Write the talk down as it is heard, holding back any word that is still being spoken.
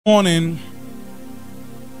Morning,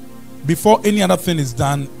 before any other thing is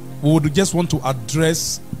done, we would just want to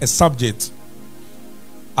address a subject.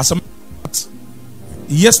 As a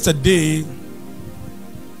yesterday,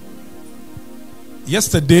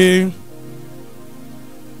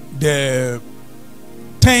 the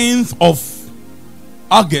 10th of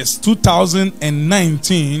August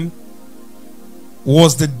 2019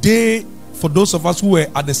 was the day for those of us who were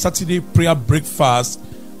at the Saturday prayer breakfast.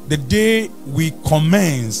 The day we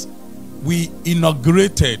commenced, we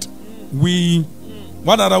inaugurated,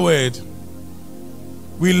 what other word?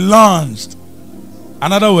 We launched.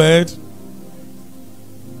 Another word?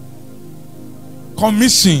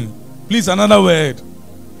 Commission. Please, another word.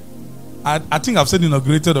 I think I've said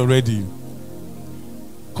inaugurated already.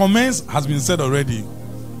 Commence has been said already.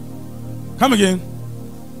 Come again.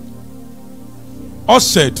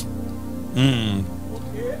 Ushered.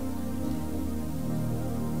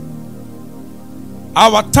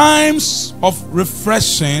 Our times of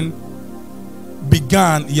refreshing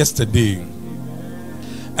began yesterday.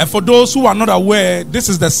 And for those who are not aware, this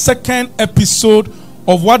is the second episode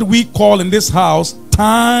of what we call in this house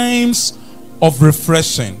times of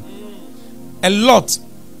refreshing. A lot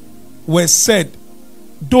were said,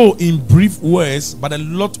 though in brief words, but a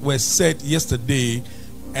lot were said yesterday,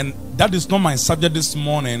 and that is not my subject this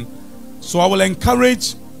morning. So I will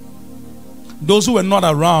encourage those who were not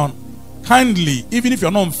around, kindly, even if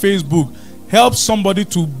you're not on Facebook, help somebody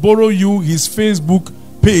to borrow you his Facebook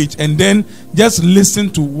page and then just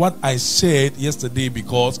listen to what I shared yesterday,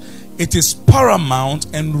 because it is paramount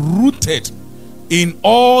and rooted in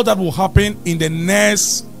all that will happen in the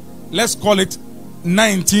next, let's call it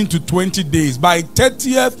 19 to 20 days. By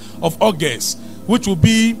 30th of August, which will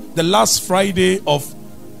be the last Friday of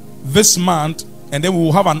this month, and then we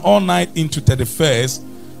will have an all night into 31st.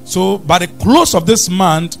 So by the close of this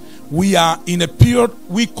month, we are in a period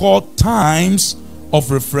we call times of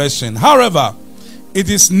refreshing. However, it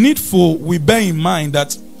is needful we bear in mind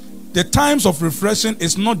that the times of refreshing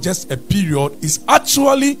is not just a period. It's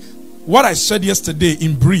actually, what I said yesterday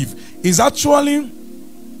in brief, is actually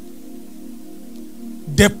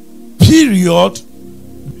the period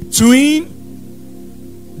between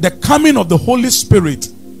the coming of the Holy Spirit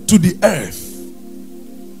to the earth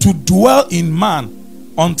to dwell in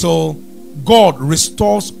man until God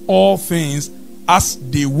restores all things as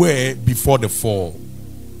they were before the fall.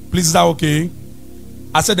 Please, is that okay?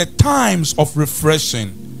 I said the times of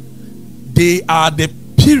refreshing, they are the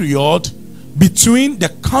period between the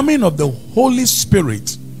coming of the Holy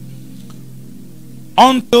Spirit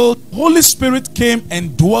until the Holy Spirit came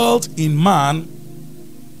and dwelt in man.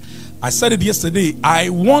 I said it yesterday. I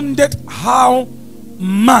wondered how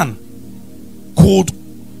man could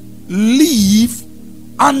live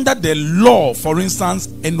under the law, for instance,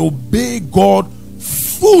 and obey God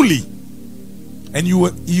fully. And you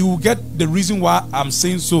will get the reason why I'm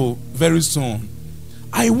saying so very soon.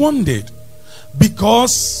 I wondered,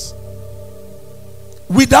 because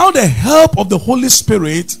without the help of the Holy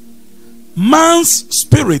Spirit, man's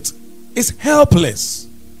spirit is helpless.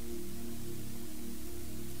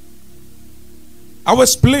 I will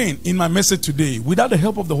explain in my message today. Without the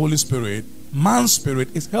help of the Holy Spirit, man's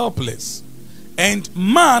spirit is helpless. And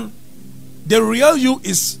man, the real you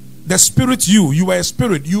is the spirit you. You were a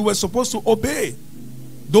spirit. You were supposed to obey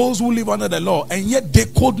those who live under the law. And yet they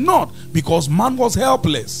could not, because man was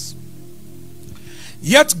helpless.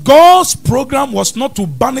 Yet God's program was not to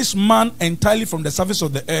banish man entirely from the surface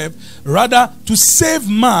of the earth. Rather, to save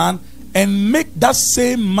man and make that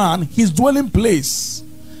same man his dwelling place.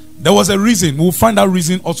 There was a reason. We'll find out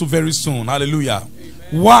reason also very soon. Hallelujah.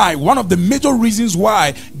 Why? One of the major reasons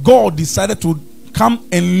why God decided to come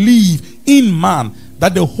and live in man,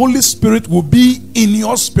 that the Holy Spirit will be in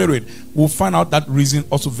your spirit. We'll find out that reason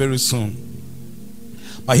also very soon.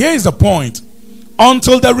 But here is the point.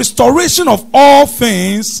 Until the restoration of all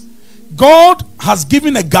things, God has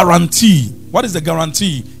given a guarantee. What is the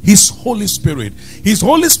guarantee? His Holy Spirit. His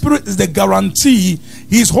Holy Spirit is the guarantee.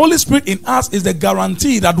 His Holy Spirit in us is the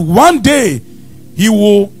guarantee that one day He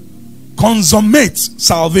will consummate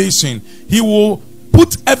salvation. He will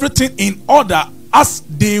put everything in order as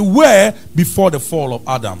they were before the fall of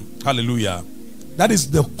Adam. Hallelujah. That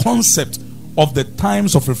is the concept of the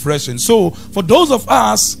times of refreshing. So for those of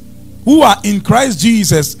us who are in Christ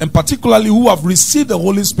Jesus, and particularly who have received the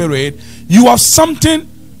Holy Spirit, you have something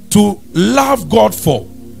to love God for.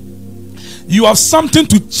 You have something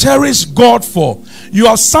to cherish God for. You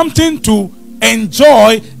have something to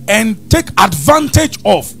enjoy and take advantage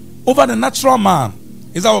of over the natural man.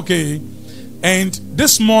 Is that okay? And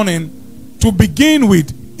this morning, to begin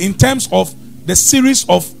with, in terms of the series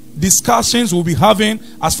of discussions we'll be having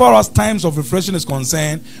as far as times of refreshing is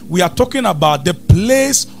concerned, we are talking about the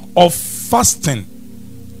place of fasting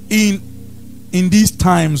in these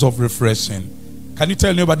times of refreshing. Can you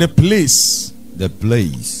tell me about the place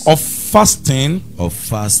of fasting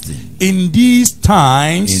in these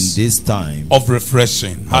times of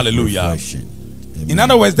refreshing? Hallelujah. In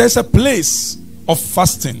other words, there's a place of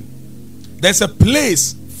fasting. There's a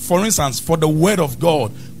place, for instance, for the word of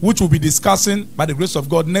God, which we'll be discussing by the grace of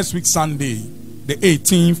God next week, Sunday, the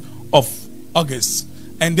 18th of August.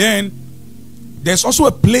 And then there's also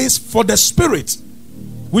a place for the Spirit,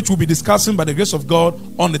 which we'll be discussing by the grace of God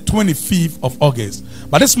on the 25th of August.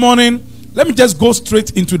 But this morning, let me just go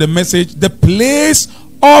straight into the message. The place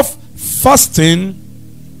of fasting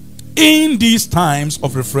in these times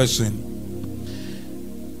of refreshing.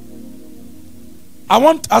 I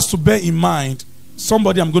want us to bear in mind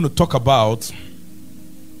somebody I'm going to talk about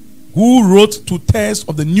who wrote 2/3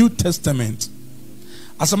 of the New Testament.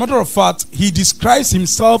 As a matter of fact, he describes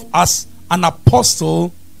himself as an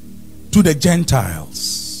apostle to the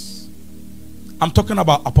Gentiles. I'm talking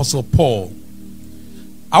about Apostle Paul.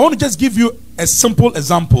 I want to just give you a simple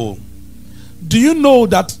example. Do you know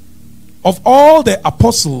that of all the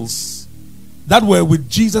apostles that were with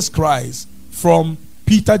Jesus Christ, from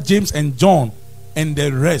Peter, James, and John, and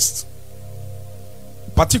the rest,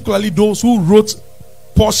 particularly those who wrote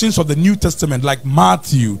portions of the New Testament like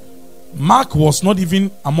Matthew, Mark was not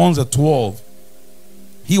even amongst the 12.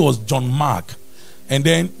 He was John Mark. And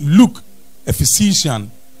then Luke, a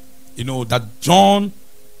physician, that John,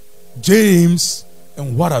 James,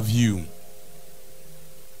 and what have you.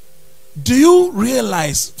 Do you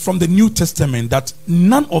realize from the New Testament that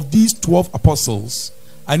none of these 12 apostles,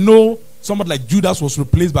 I know somebody like Judas was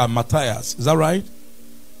replaced by Matthias. Is that right?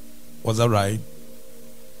 Was that right?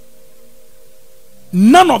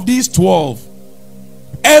 None of these 12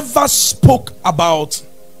 ever spoke about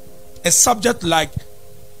a subject like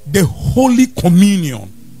the Holy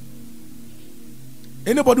Communion.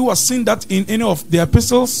 Anybody who has seen that in any of the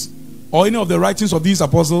epistles or any of the writings of these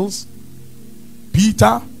apostles?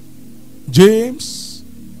 Peter, James,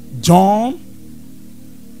 John.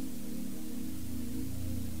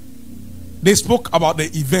 They spoke about the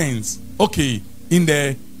events. Okay, in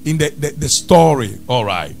the story. All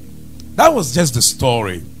right. That was just the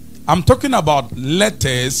story. I'm talking about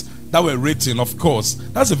letters that were written, of course.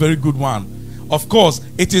 That's a very good one. Of course,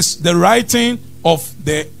 it is the writing of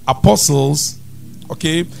the apostles.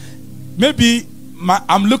 Okay. Maybe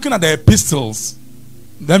I'm looking at the epistles.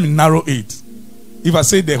 Let me narrow it. If I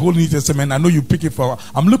say the whole New Testament, I know you pick it for.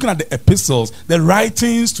 I'm looking at the epistles, the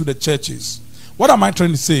writings to the churches. What am I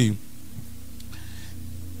trying to say?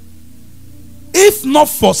 If not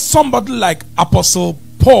for somebody like Apostle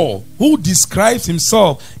Paul, who describes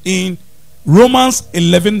himself in Romans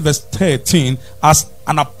 11 verse 13 as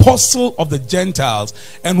an apostle of the Gentiles,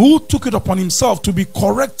 and who took it upon himself to be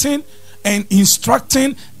correcting and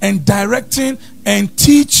instructing and directing and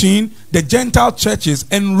teaching the Gentile churches,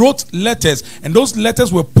 and wrote letters, and those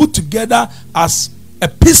letters were put together as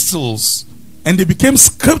epistles and they became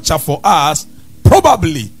scripture for us,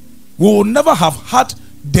 probably we will never have had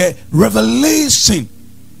the revelation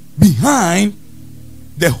behind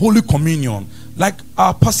the Holy Communion. Like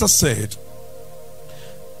our pastor said,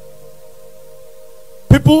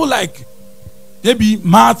 people like maybe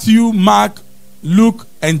Matthew, Mark, Luke,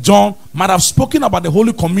 and John might have spoken about the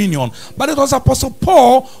Holy Communion, but it was Apostle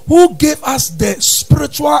Paul who gave us the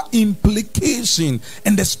spiritual implication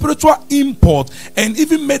and the spiritual import, and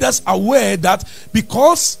even made us aware that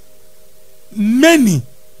because many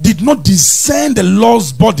did not discern the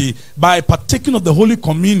Lord's body by partaking of the Holy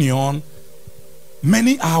Communion,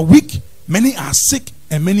 many are weak, many are sick,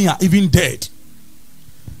 and many are even dead.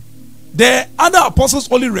 The other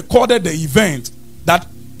apostles only recorded the event that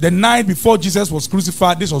the night before Jesus was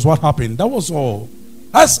crucified, this was what happened. That was all.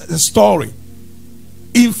 That's the story.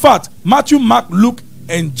 In fact, Matthew, Mark, Luke,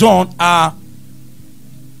 and John are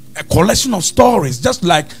a collection of stories, just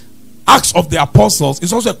like Acts of the Apostles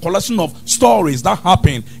is also a collection of stories that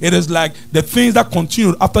happened. It is like the things that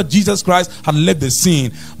continued after Jesus Christ had left the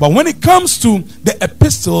scene. But when it comes to the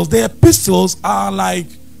epistles are like,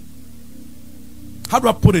 how do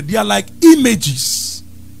I put it? They are like images.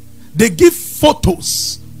 They give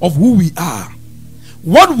photos of who we are.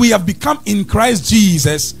 What we have become in Christ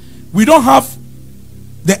Jesus, we don't have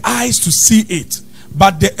the eyes to see it.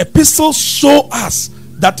 But the epistles show us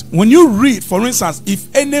that when you read, for instance,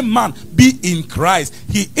 if any man be in Christ,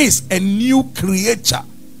 he is a new creature.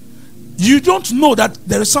 You don't know that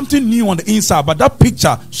there is something new on the inside, but that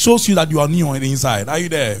picture shows you that you are new on the inside. Are you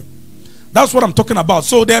there? That's what I'm talking about.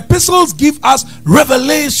 So the epistles give us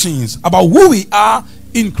revelations about who we are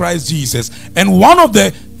in Christ Jesus. And one of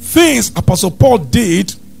the things Apostle Paul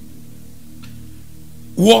did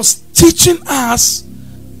was teaching us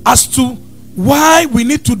as to why we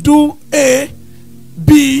need to do A,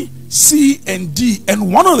 B, C, and D.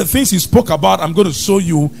 And one of the things he spoke about, I'm going to show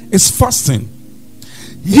you, is fasting.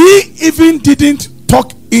 He even didn't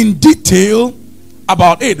talk in detail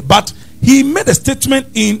about it, but he made a statement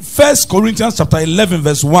in 1 Corinthians chapter 11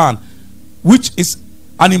 verse 1, which is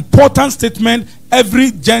an important statement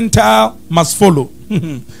every Gentile must follow.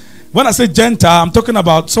 When I say Gentile, I'm talking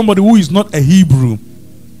about somebody who is not a Hebrew,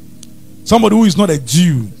 somebody who is not a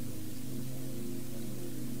Jew,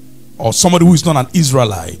 or somebody who is not an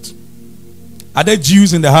Israelite. Are there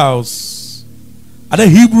Jews in the house? Are there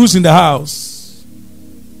Hebrews in the house?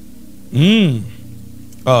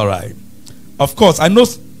 All right. Of course, I know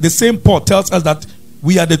the same Paul tells us that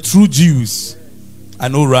we are the true Jews. I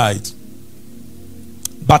know, right?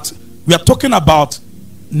 But we are talking about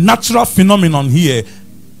natural phenomenon here.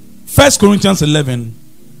 1 Corinthians 11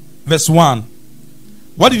 verse 1.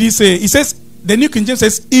 What did he say? He says, the New King James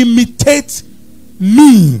says, imitate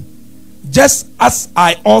me, just as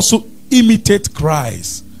I also imitate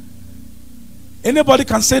Christ. Anybody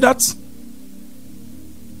can say that?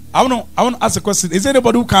 I want to ask a question. Is there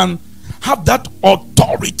anybody who can have that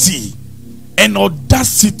authority and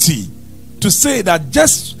audacity to say that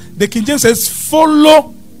just the King James says,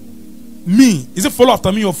 follow me? Is it follow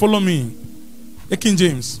after me or follow me? The King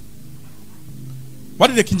James. What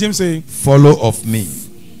did the King James say? Follow of me.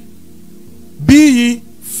 Be ye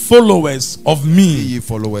followers of me. Be ye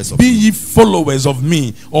followers of Be me. ye followers of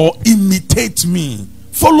me, or imitate me.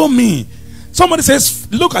 Follow me. Somebody says,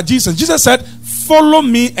 look at Jesus. Jesus said, follow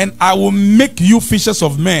me and I will make you fishers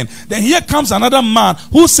of men. Then here comes another man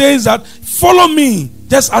who says that, follow me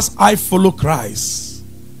just as I follow Christ.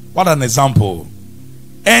 What an example.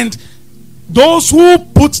 And those who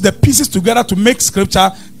put the pieces together to make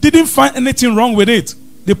scripture didn't find anything wrong with it.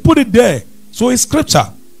 They put it there. So it's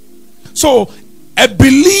scripture. So a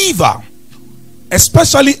believer,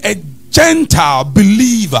 especially a Gentile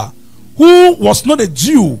believer who was not a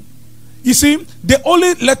Jew, you see, the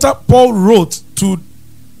only letter Paul wrote to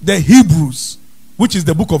the Hebrews, which is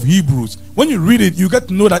the book of Hebrews, when you read it, you get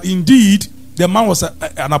to know that indeed the man was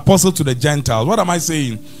an apostle to the Gentiles. What am I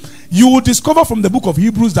saying? You will discover from the book of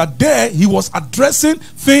Hebrews that there he was addressing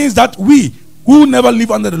things that we who never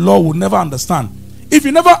live under the law will never understand. If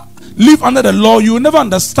you never live under the law, you will never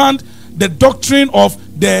understand the doctrine of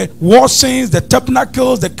the washings, the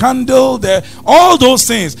tabernacles, the candle, all those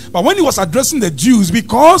things. But when he was addressing the Jews,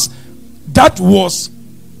 because that was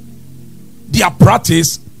their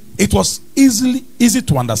practice, it was easy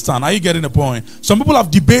to understand. Are you getting the point? Some people have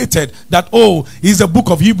debated that, oh, is the book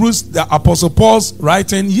of Hebrews the Apostle Paul's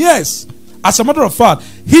writing? Yes. As a matter of fact,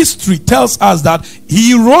 history tells us that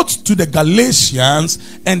he wrote to the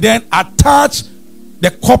Galatians and then attached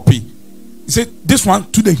the copy. He said this one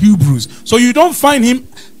to the Hebrews. So you don't find him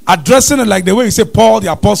addressing it like the way he said Paul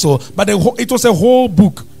the Apostle, but it was a whole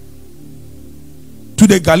book to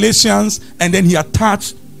the Galatians, and then he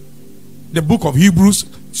attached the book of Hebrews,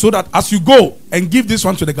 so that as you go and give this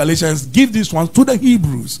one to the Galatians, give this one to the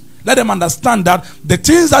Hebrews. Let them understand that the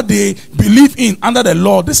things that they believe in under the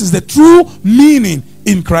law, this is the true meaning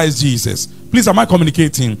in Christ Jesus. Please, am I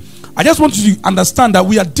communicating? I just want you to understand that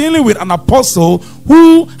we are dealing with an apostle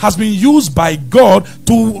who has been used by God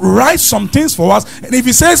to write some things for us. And if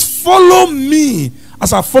he says, follow me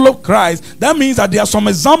as I follow Christ, that means that there are some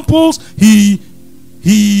examples he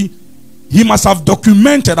must have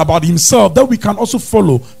documented about himself that we can also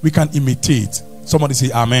follow, we can imitate. Somebody say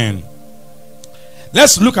amen.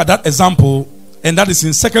 Let's look at that example, and that is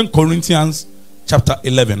in 2 Corinthians chapter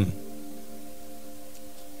 11.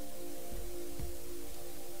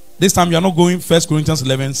 This time you are not going 1 Corinthians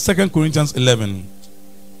 11, 2 Corinthians 11.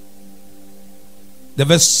 The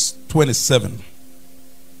verse 27.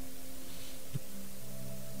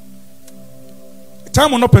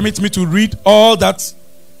 Time will not permit me to read all that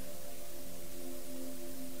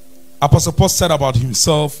Apostle Paul said about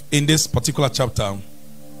himself in this particular chapter.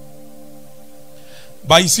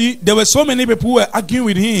 But you see, there were so many people who were arguing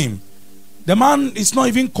with him. The man is not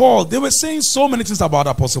even called. They were saying so many things about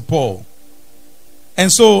Apostle Paul.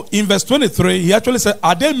 And so in verse 23, he actually said,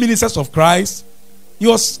 are they ministers of Christ? He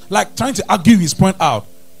was like trying to argue his point out.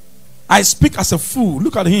 I speak as a fool.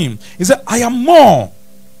 Look at him. He said, I am more.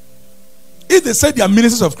 If they said they are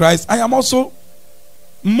ministers of Christ, I am also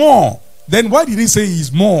more. Then why did he say he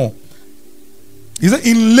is more? He said,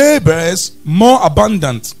 in labors more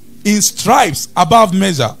abundant, in stripes above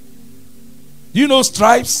measure. Do you know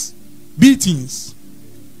stripes? beatings.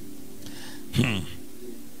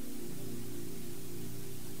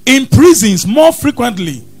 In prisons, more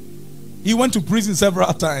frequently. He went to prison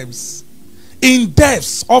several times. In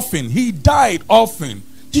deaths, often. He died often.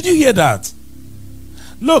 Did you hear that?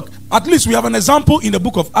 Look, at least we have an example in the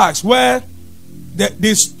book of Acts where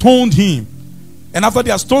they stoned him. And after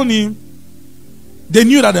they had stoned him, they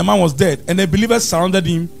knew that the man was dead. And the believers surrounded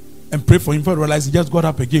him and prayed for him, for realized he just got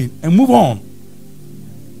up again and move on.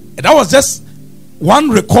 And that was just one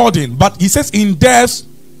recording. But he says in deaths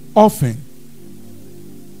often.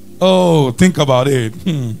 Oh, think about it.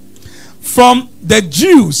 From the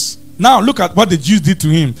Jews. Now look at what the Jews did to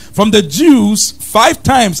him. From the Jews, 5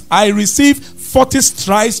 times I received 40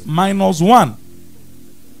 stripes minus 1.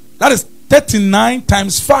 That is 39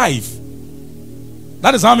 times 5.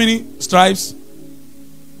 That is how many stripes?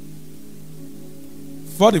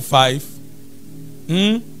 45.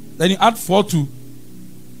 Then you add 4 to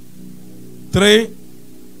 3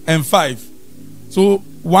 and 5. So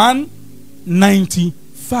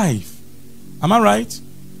 195. Am I right?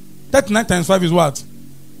 39 times 5 is what?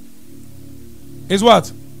 Is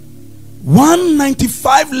what?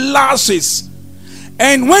 195 lashes.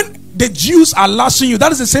 And when the Jews are lashing you,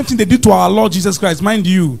 that is the same thing they did to our Lord Jesus Christ. Mind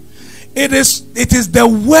you, it is the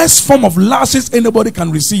worst form of lashes anybody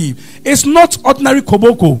can receive. It's not ordinary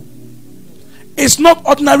koboko. It's not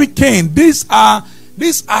ordinary cane. These are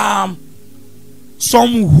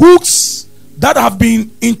some hooks that have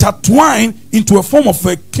been intertwined into a form of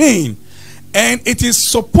a cane. And it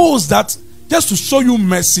is supposed that just to show you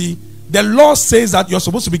mercy, the law says that you're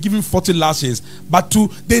supposed to be given 40 lashes. But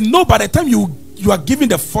they know by the time you are given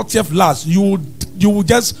the 40th lash, you will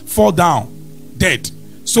just fall down dead.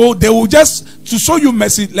 So they will just, to show you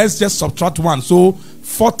mercy, let's just subtract 1. So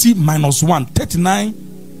 40 minus 1, 39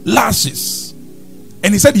 lashes.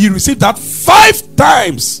 And he said he received that 5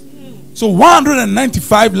 times. So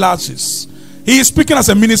 195 lashes. He is speaking as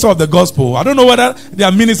a minister of the gospel. I don't know whether there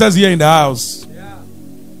are ministers here in the house.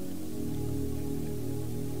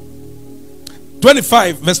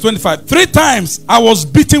 25, verse 25. 3 times I was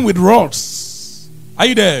beaten with rods. Are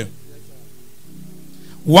you there?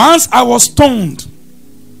 Once I was stoned.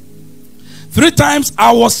 3 times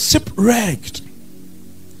I was shipwrecked.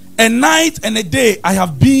 A night and a day I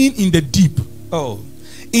have been in the deep. Oh.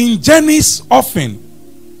 In journeys often.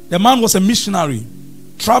 The man was a missionary,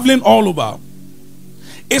 traveling all over.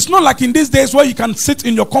 It's not like in these days where you can sit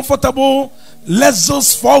in your comfortable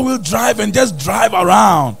Lexus 4-wheel drive and just drive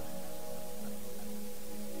around.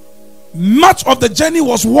 Much of the journey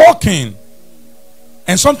was walking.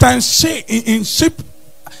 And sometimes in ship,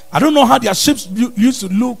 I don't know how their ships used to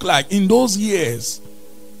look like in those years.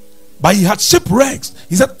 But he had shipwrecks.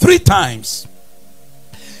 He said 3 times.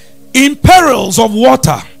 In perils of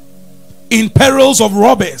water, in perils of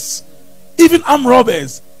robbers, even armed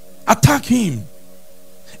robbers attack him.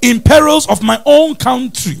 In perils of my own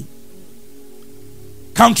countrymen,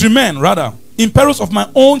 rather. In perils of my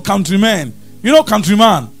own countrymen. You know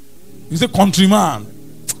countryman? You say countryman.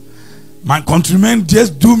 My countrymen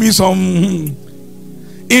just do me some.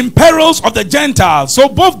 In perils of the Gentiles. So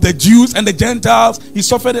both the Jews and the Gentiles, he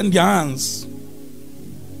suffered in their hands.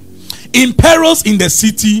 In perils in the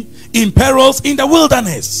city, in perils in the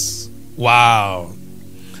wilderness. Wow.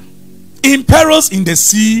 In perils in the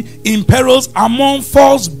sea, in perils among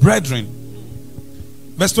false brethren.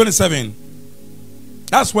 Verse 27.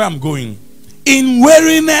 That's where I'm going. In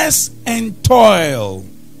weariness and toil.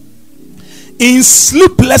 In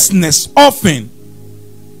sleeplessness often.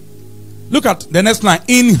 Look at the next line.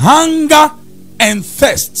 In hunger and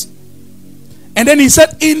thirst. And then he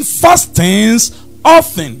said, in fastings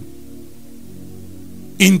often.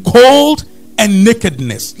 In cold and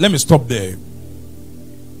nakedness. Let me stop there.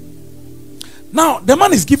 Now, the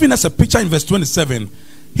man is giving us a picture in verse 27.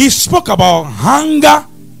 He spoke about hunger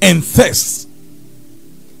and thirst.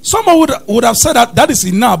 Someone would have said that is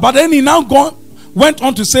enough. But then he now went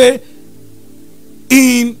on to say,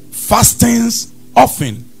 in fastings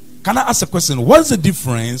often. Can I ask a question? What is the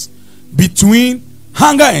difference between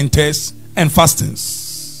hunger and thirst and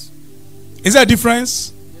fastings? Is there a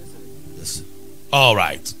difference? Yes. All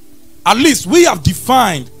right. At least we have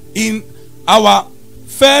defined in our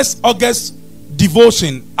 1st August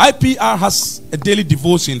devotion. IPR has a daily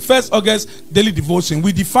devotion. 1st August daily devotion.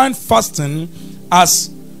 We define fasting as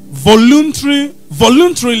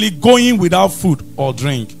voluntarily going without food or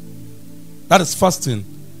drink. That is fasting.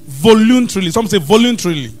 Voluntarily. Some say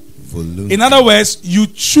voluntarily. In other words, you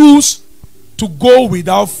choose to go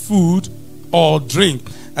without food or drink.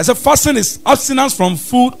 I said fasting is abstinence from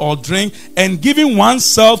food or drink and giving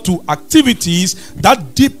oneself to activities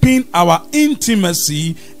that deepen our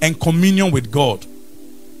intimacy and communion with God.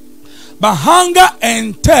 But hunger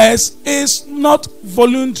and thirst is not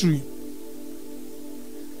voluntary.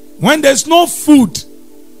 When there's no food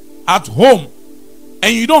at home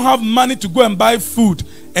and you don't have money to go and buy food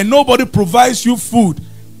and nobody provides you food,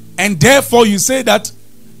 and therefore you say that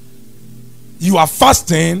you are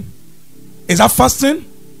fasting, is that fasting?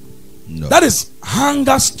 No. That is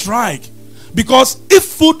hunger strike. Because if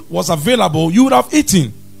food was available, you would have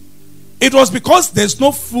eaten. It was because there's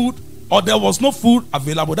no food or there was no food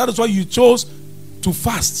available. That is why you chose to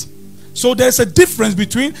fast. So there's a difference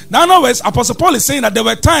between. Now, in other words, Apostle Paul is saying that there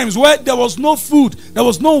were times where there was no food, there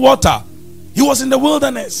was no water. He was in the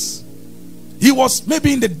wilderness. He was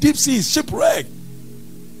maybe in the deep sea, shipwreck.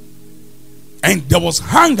 And there was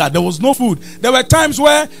hunger, there was no food. There were times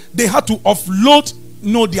where they had to offload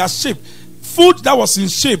their ship. Food that was in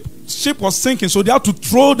ship was sinking, so they had to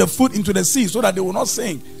throw the food into the sea so that they will not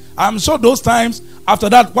sink. I'm sure those times, after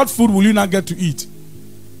that, what food will you not get to eat?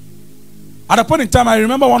 At a point in time, I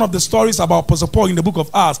remember one of the stories about Apostle Paul in the book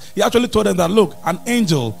of Acts. He actually told them that, look, an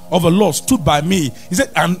angel of the Lord stood by me. He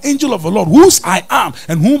said, an angel of the Lord, whose I am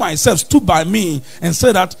and whom I serve, stood by me and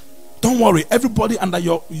said that, don't worry, everybody under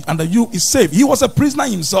you is safe. He was a prisoner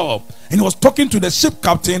himself, and he was talking to the ship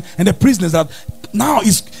captain and the prisoners that now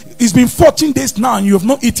it's been 14 days now and you have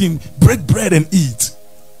not eaten. Break bread and eat.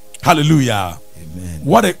 Hallelujah. Amen.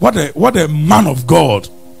 What a man of God.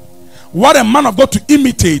 What a man of God to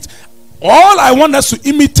imitate. All I want us to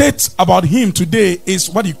imitate about him today is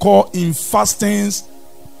what he called in fastings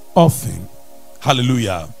often.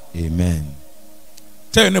 Hallelujah. Amen.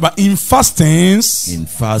 Tell your neighbor, in fastings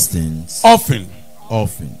often.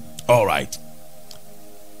 All right.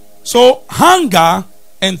 So hunger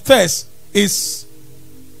and thirst is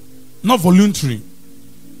not voluntary.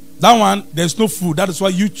 That one, there's no food. That is why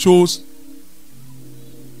you chose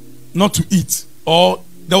not to eat. Or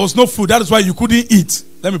there was no food. That is why you couldn't eat.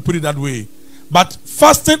 Let me put it that way. But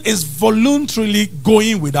fasting is voluntarily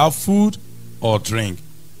going without food or drink.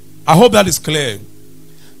 I hope that is clear.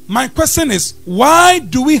 My question is, why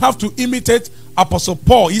do we have to imitate Apostle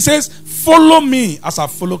Paul? He says, follow me as I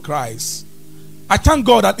follow Christ. I thank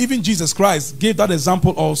God that even Jesus Christ gave that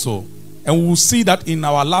example also. And we will see that in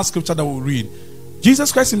our last scripture that we'll read.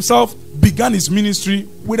 Jesus Christ himself began his ministry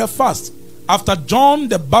with a fast. After John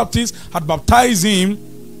the Baptist had baptized him,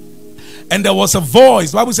 and there was a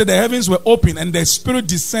voice. The Bible said the heavens were open and the Spirit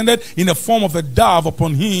descended in the form of a dove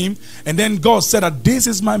upon him. And then God said that this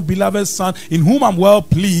is my beloved Son in whom I'm well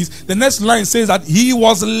pleased. The next line says that he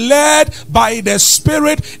was led by the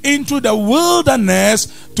Spirit into the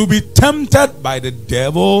wilderness to be tempted by the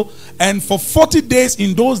devil. And for 40 days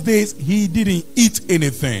in those days, he didn't eat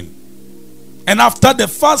anything. And after the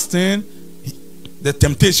fasting, the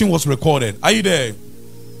temptation was recorded. Are you there?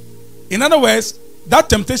 In other words,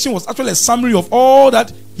 that temptation was actually a summary of all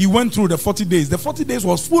that he went through the 40 days. The 40 days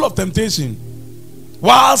was full of temptation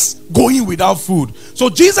whilst going without food. So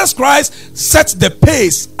Jesus Christ set the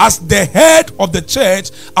pace as the head of the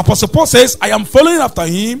church. Apostle Paul says, I am following after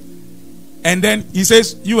him. And then he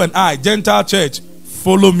says, you and I, Gentile church,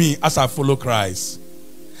 follow me as I follow Christ.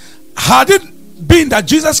 Had it been that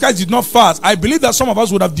Jesus Christ did not fast, I believe that some of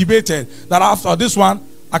us would have debated that after this one,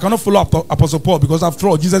 I cannot follow Apostle Paul because after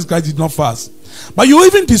all, Jesus Christ did not fast. But you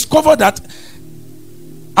even discover that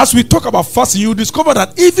as we talk about fasting, you discover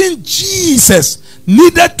that even Jesus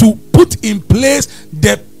needed to put in place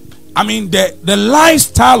the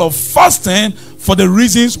lifestyle of fasting for the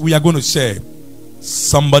reasons we are going to share.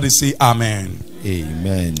 Somebody say amen.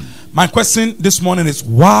 Amen. My question this morning is,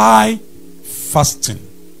 why fasting?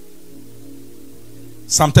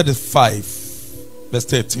 Psalm 35 verse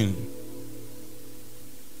 13.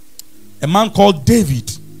 A man called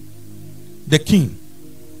David, the king,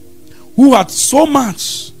 who had so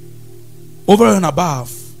much over and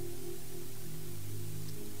above.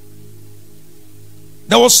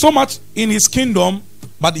 There was so much in his kingdom,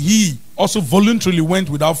 but he also voluntarily went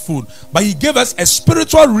without food. But he gave us a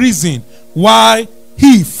spiritual reason why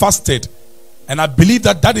he fasted. And I believe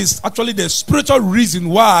that that is actually the spiritual reason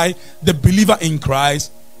why the believer in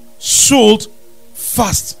Christ should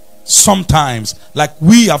fast sometimes, like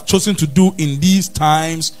we have chosen to do in these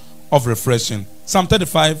times of refreshing. Psalm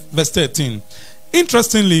 35 verse 13.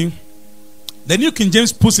 Interestingly, the New King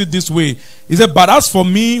James puts it this way. He said, but as for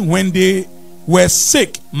me, when they were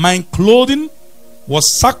sick, my clothing was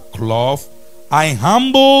sackcloth. I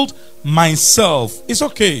humbled myself. It's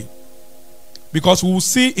okay, because we will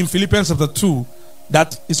see in Philippians chapter 2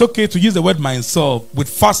 that it's okay to use the word myself with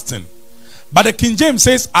fasting. But the King James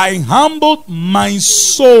says, I humbled my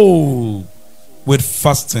soul with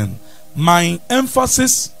fasting. My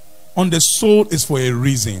emphasis on the soul is for a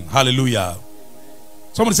reason. Hallelujah.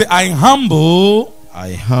 Somebody say, I humble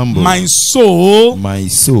my soul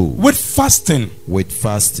with fasting.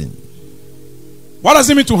 What does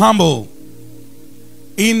it mean to humble?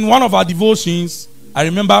 In one of our devotions, I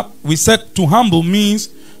remember we said to humble means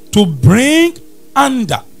to bring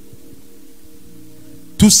under,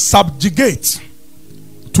 to subjugate,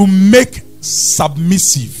 to make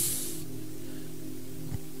submissive.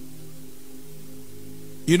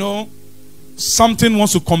 You know, something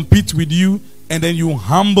wants to compete with you, and then you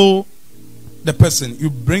humble the person. You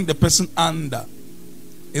bring the person under.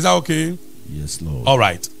 Is that okay? Yes, Lord. All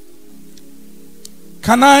right.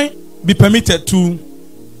 Can I be permitted to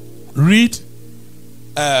read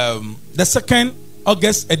the 2nd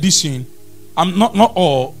August edition? Not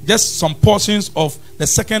all, just some portions of the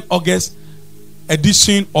 2nd August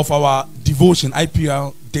edition of our devotion,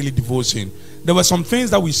 IPL daily devotion. There were some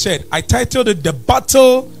things that we said. I titled it The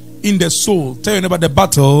Battle in the Soul. Tell you about the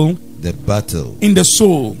battle. The battle in the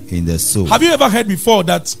soul. In the soul. Have you ever heard before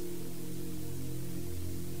that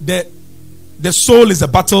the soul is a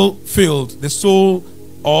battlefield? The soul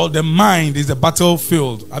or the mind is a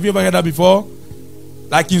battlefield. Have you ever heard that before?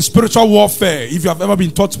 Like in spiritual warfare, if you have ever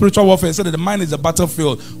been taught spiritual warfare, say that the mind is a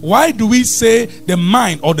battlefield. Why do we say the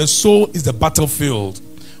mind or the soul is the battlefield?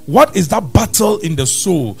 What is that battle in the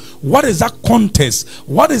soul? What is that contest?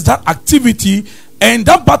 What is that activity? And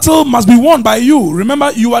that battle must be won by you.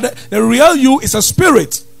 Remember, you are the real you is a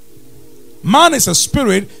spirit. Man is a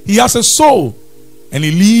spirit. He has a soul. And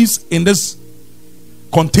he lives in this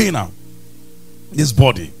container, this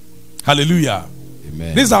body. Hallelujah.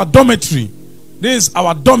 Amen. This is our dormitory. This is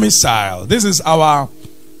our domicile. This is our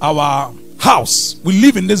house. We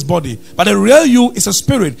live in this body. But the real you is a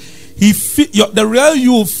spirit. The real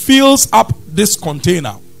you fills up this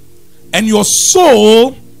container. And your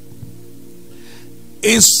soul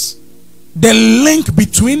is the link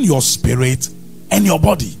between your spirit and your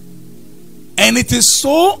body. And it is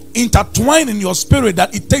so intertwined in your spirit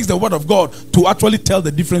that it takes the word of God to actually tell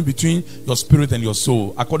the difference between your spirit and your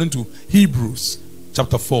soul. According to Hebrews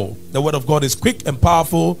chapter 4, the word of God is quick and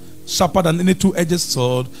powerful, sharper than any two-edged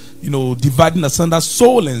sword, dividing asunder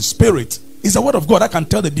soul and spirit. It's the word of God that can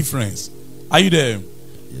tell the difference. Are you there?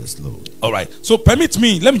 Yes, Lord. All right. So permit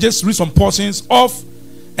me, let me just read some portions of,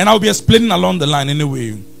 and I'll be explaining along the line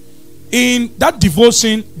anyway. In that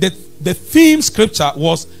devotion, the theme scripture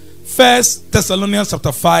was 1 Thessalonians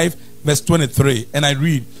chapter 5 verse 23. And I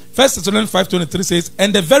read, 1 Thessalonians 5:23 says,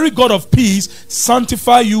 and the very God of peace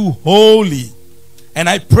sanctify you wholly. And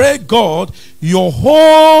I pray God, your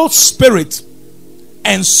whole spirit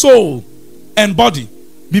and soul and body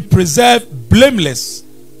be preserved blameless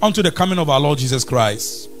unto the coming of our Lord Jesus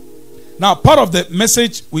Christ. Now, part of the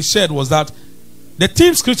message we shared was that the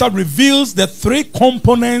theme scripture reveals the three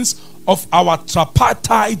components of our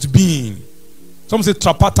tripartite being. Some say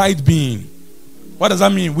tripartite being. What does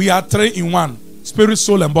that mean? We are three in one: spirit,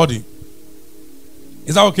 soul, and body.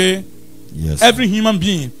 Is that okay? Yes. Every human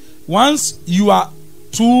being. Once you are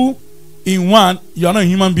two in one, you are not a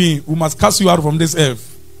human being. We must cast you out from this earth.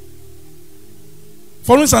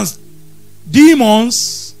 For instance,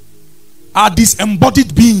 demons are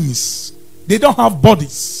disembodied beings. They don't have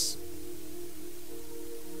bodies.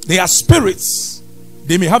 They are spirits.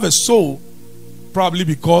 They may have a soul, probably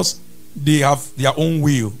because they have their own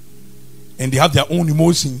will, and they have their own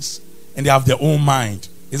emotions, and they have their own mind.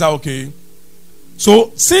 Is that okay?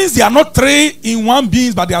 So, since they are not three in one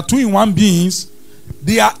beings, but they are two in one beings,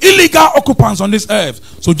 they are illegal occupants on this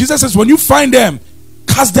earth. So Jesus says, when you find them,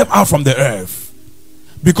 cast them out from the earth.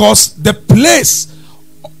 Because the place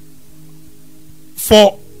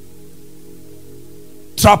for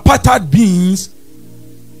tripartite beings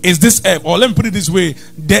is this earth. Or let me put it this way.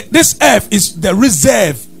 This earth is the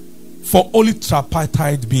reserve for only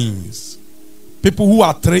tripartite beings. People who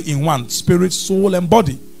are three in one: spirit, soul, and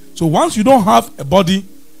body. So once you don't have a body,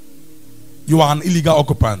 you are an illegal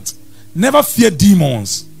occupant. Never fear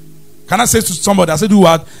demons. Can I say to somebody, I said,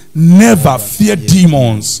 what? Never fear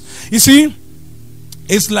demons. You see,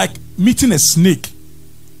 it's like meeting a snake.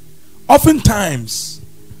 Oftentimes,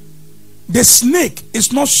 the snake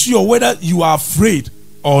is not sure whether you are afraid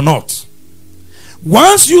or not.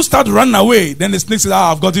 Once you start running away, then the snake says,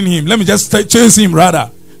 I've gotten him. Let me just chase him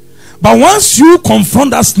rather. But once you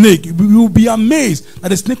confront that snake, you will be amazed that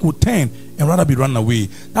the snake will turn and rather be run away.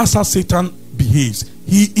 That's how Satan behaves.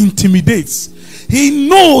 He intimidates. He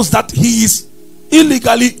knows that he is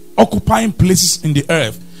illegally occupying places in the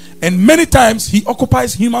earth. And many times he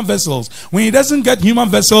occupies human vessels. When he doesn't get human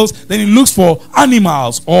vessels, then he looks for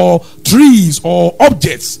animals or trees or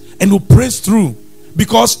objects and will praise through,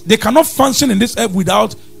 because they cannot function in this earth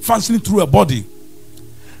without functioning through a body.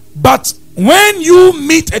 But when you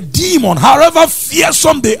meet a demon, however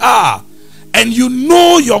fearsome they are, and you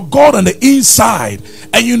know your God on the inside,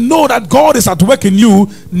 and you know that God is at work in you,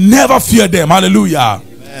 never fear them. Hallelujah.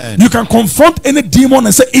 Amen. You can confront any demon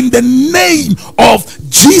and say, in the name of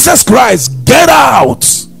Jesus Christ, get out.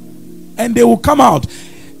 And they will come out.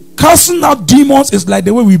 Casting out demons is like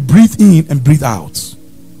the way we breathe in and breathe out.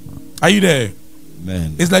 Are you there?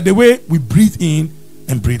 Amen. It's like the way we breathe in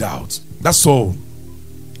and breathe out. That's all.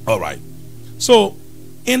 All right. So,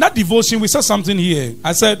 in that devotion, we said something here.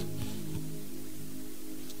 I said,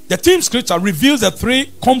 the theme scripture reveals the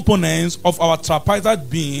three components of our tripartite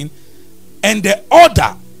being and the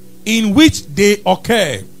order in which they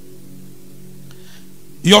occur.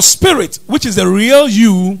 Your spirit, which is the real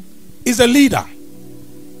you, is a leader,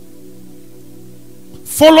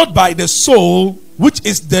 followed by the soul, which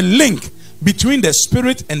is the link between the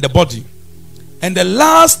spirit and the body. And the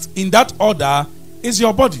last in that order is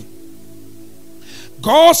your body.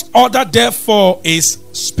 God's order, therefore, is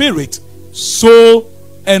spirit, soul,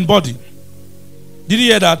 and body. Did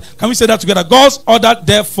you hear that? Can we say that together? God's order,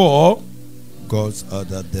 therefore,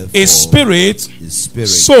 is spirit,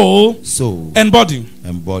 soul, and body.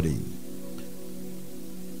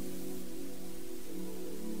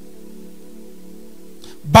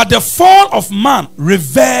 But the fall of man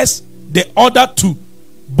reversed the order to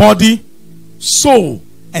body, soul,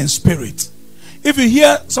 and spirit. If you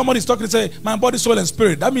hear somebody talking and say, my body, soul, and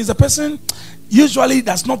spirit, that means the person usually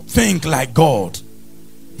does not think like God.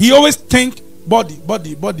 He always think body.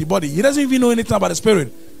 He doesn't even know anything about the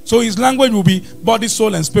spirit. So his language will be body,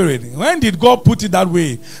 soul, and spirit. When did God put it that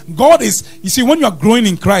way? God is, you see, when you are growing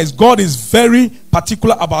in Christ, God is very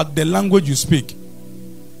particular about the language you speak.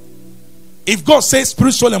 If God says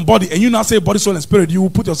spirit, soul, and body, and you now say body, soul, and spirit, you will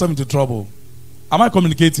put yourself into trouble. Am I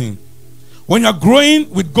communicating? When you are growing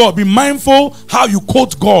with God, be mindful how you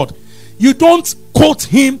quote God. You don't quote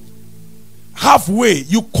him halfway.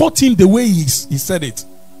 You quote him the way he said it.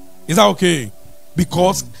 Is that okay?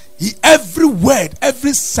 Because every word,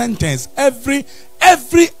 every sentence, everything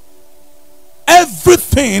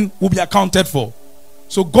will be accounted for.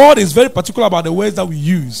 So God is very particular about the words that we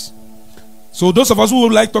use. So those of us who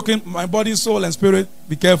would like talking my body, soul, and spirit,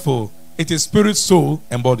 be careful. It is spirit, soul,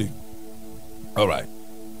 and body. All right.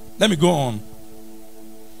 Let me go on.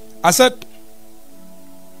 I said,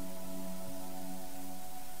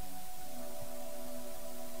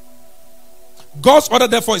 God's order,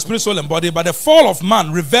 therefore, is spirit, soul, and body. But the fall of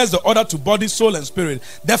man reversed the order to body, soul, and spirit.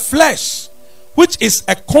 The flesh, which is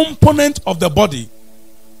a component of the body.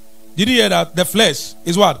 Did you hear that? The flesh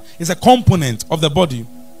is what? It's a component of the body.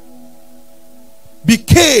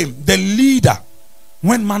 Became the leader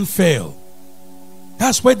when man fell.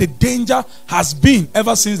 That's where the danger has been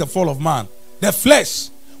ever since the fall of man. The flesh,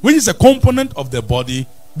 which is a component of the body,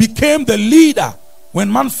 became the leader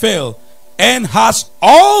when man fell, and has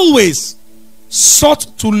always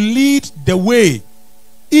sought to lead the way,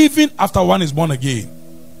 even after one is born again.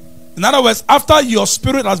 In other words, after your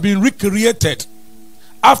spirit has been recreated,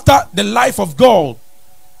 after the life of God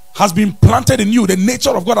has been planted in you, the nature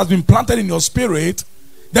of God has been planted in your spirit,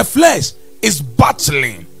 the flesh is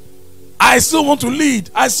battling. I still want to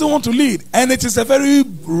lead. And it is a very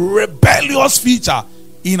rebellious feature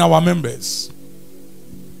in our members.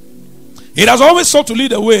 It has always sought to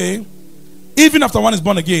lead the way, even after one is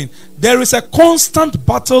born again. There is a constant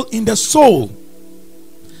battle in the soul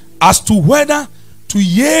as to whether to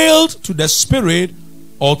yield to the spirit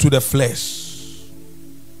or to the flesh.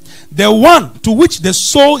 The one to which the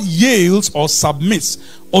soul yields or submits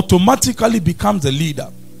automatically becomes the leader.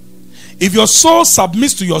 If your soul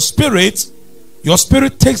submits to your spirit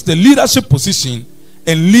takes the leadership position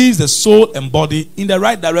and leads the soul and body in the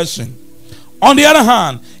right direction. On the other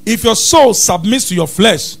hand, if your soul submits to your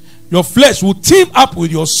flesh will team up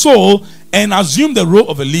with your soul and assume the role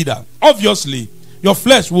of a leader. Obviously, your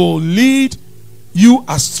flesh will lead you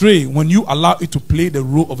astray when you allow it to play the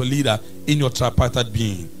role of a leader in your tripartite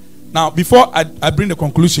being. Now, before I bring the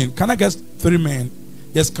conclusion, can I get 3 men?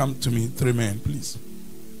 Just come to me, 3 men, please.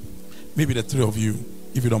 Maybe the 3 of you,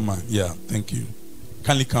 if you don't mind. Yeah, thank you.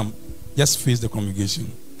 Kindly come. Just face the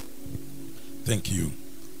congregation. Thank you.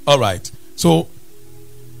 All right. So,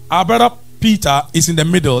 our brother Peter is in the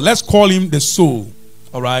middle. Let's call him the soul.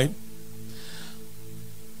 All right.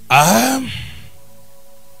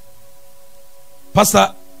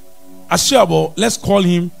 Pastor Ashiabo, let's call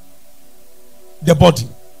him the body.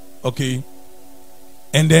 Okay.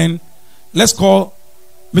 And then let's call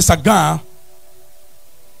Mr. Gar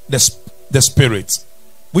the spirit.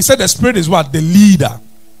 We said the spirit is what? The leader.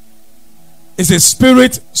 It's a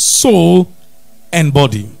spirit, soul, and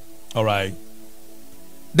body. All right.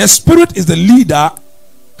 The spirit is the leader.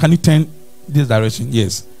 Can you turn this direction?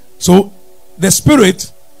 Yes. So the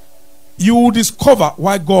spirit, you will discover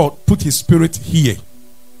why God put his spirit here.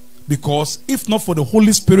 Because if not for the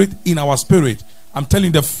Holy Spirit in our spirit, I'm telling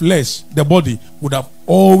you, the flesh, the body would have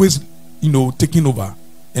always, taken over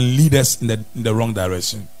and lead us in the wrong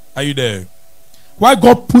direction. Are you there? Why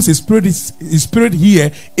God puts his spirit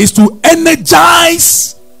here is to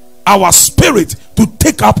energize our spirit to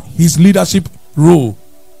take up his leadership role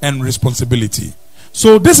and responsibility.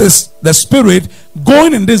 So this is the spirit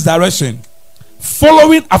going in this direction,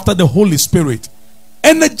 following after the Holy Spirit,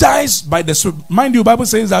 energized by the Spirit. Mind you, the Bible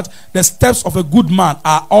says that the steps of a good man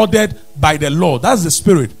are ordered by the Lord. That's the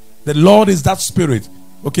Spirit. The Lord is that Spirit.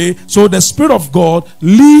 Okay, so the Spirit of God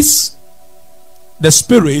leads the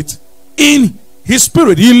Spirit in his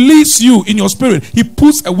spirit. He leads you in your spirit. He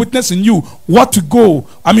puts a witness in you where to go,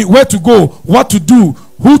 what to do,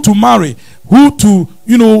 who to marry, who to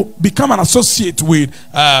become an associate with,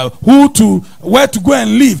 where to go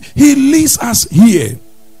and live. He leads us here.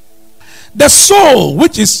 The soul,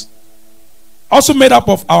 which is also made up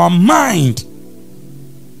of our mind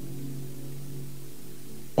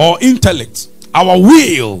or intellect, our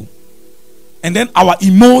will, and then our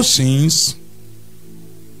emotions,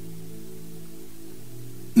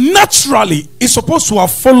 naturally is supposed to have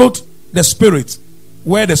followed the spirit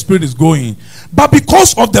where the spirit is going. But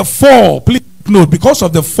because of the fall, please note, because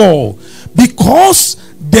the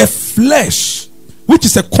flesh, which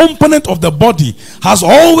is a component of the body, has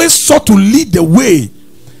always sought to lead the way,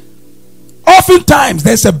 oftentimes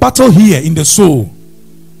there's a battle here in the soul.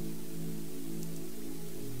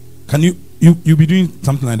 Can you be doing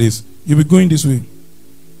something like this? You'll be going this way.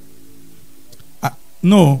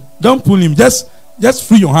 No, don't pull him. Just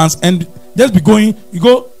free your hands and just be going. You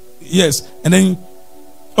go, yes, and then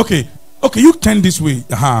okay, you turn this way.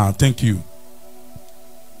 Thank you.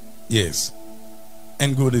 Yes,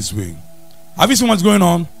 and go this way. Have you seen what's going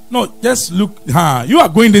on? No, just look. You are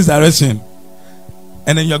going this direction,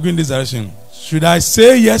 and then you are going this direction. Should I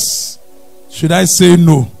say yes? Should I say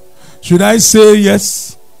no? Should I say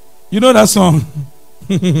yes? You know that song?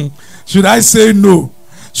 Should I say no?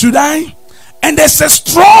 Should I? And there's a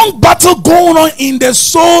strong battle going on in the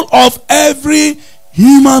soul of every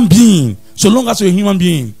human being. So long as you're a human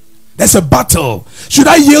being, there's a battle. Should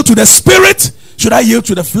I yield to the spirit? Should I yield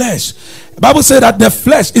to the flesh? The Bible says that the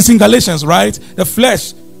flesh is in Galatians, right? The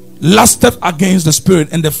flesh lusteth against the spirit,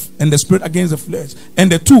 and the spirit against the flesh,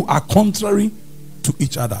 and the two are contrary to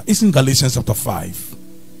each other. It's in Galatians chapter 5.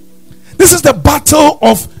 This is the battle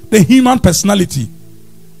of the human personality.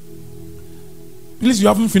 Please, you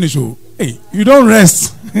haven't finished. Hey, you don't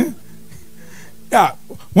rest. Yeah,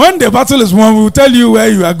 when the battle is won, we will tell you where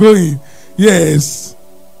you are going. Yes,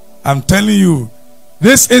 I'm telling you,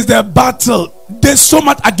 this is the battle. There's so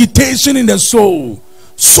much agitation in the soul,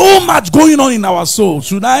 so much going on in our soul.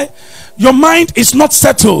 Your mind is not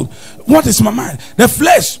settled. What is my mind? The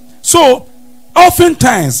flesh. So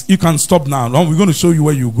oftentimes, you can stop now. We're going to show you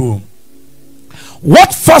where you go.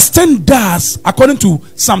 What fasting does, according to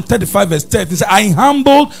Psalm 35 verse 30, it says, I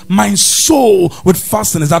humble my soul with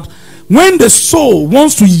fasting. Is that when the soul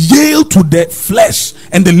wants to yield to the flesh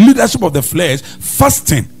and the leadership of the flesh,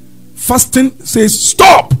 fasting says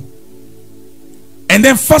stop. And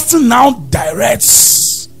then fasting now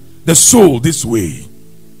directs the soul this way.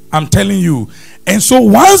 I'm telling you. And so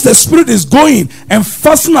once the spirit is going and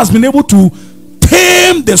fasting has been able to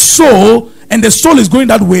tame the soul, and the soul is going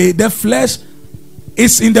that way, the flesh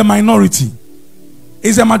is in the minority.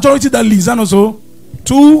 It's a majority that leads. And also,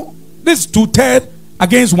 this 2/3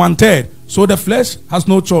 against 1/3. So the flesh has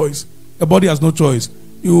no choice. The body has no choice.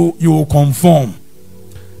 You will conform.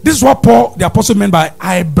 This is what Paul the apostle meant by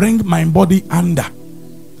I bring my body under.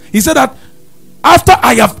 He said that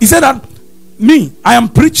I am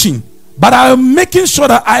preaching, but I am making sure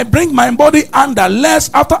that I bring my body under,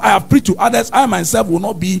 lest after I have preached to others, I myself will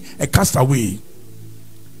not be a castaway.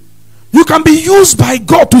 You can be used by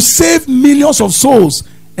God to save millions of souls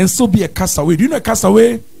and still be a castaway. Do you know a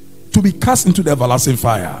castaway? To be cast into the everlasting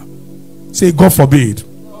fire. Say, God forbid.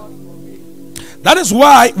 That is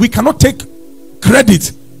why we cannot take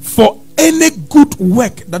credit for any good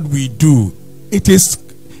work that we do. It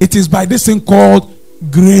is by this thing called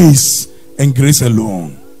grace, and grace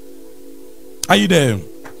alone. Are you there?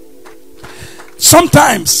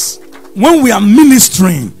 Sometimes when we are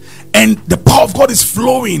ministering and the power of God is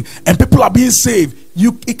flowing and people are being saved,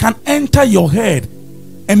 it can enter your head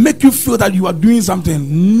and make you feel that you are doing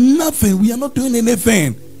something. Nothing. We are not doing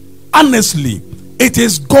anything. Honestly, it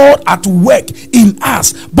is God at work in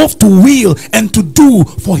us, both to will and to do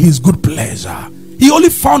for his good pleasure. He only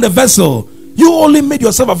found a vessel. You only made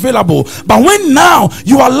yourself available. But when now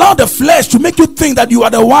you allow the flesh to make you think that you are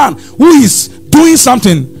the one who is doing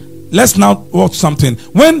something, let's now watch something.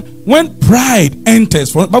 When pride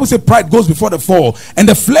enters, the Bible says pride goes before the fall, and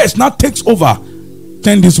the flesh now takes over.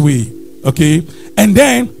 Turn this way, okay? And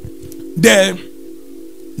then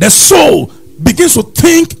the soul begins to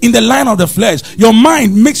think in the line of the flesh. Your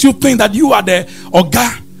mind makes you think that you are the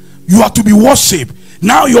Oga. You are to be worshipped.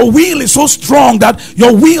 Now your will is so strong that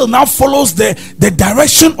your will now follows the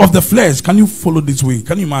direction of the flesh. Can you follow this way?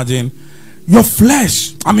 Can you imagine? Your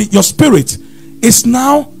flesh, your spirit is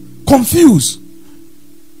now confused.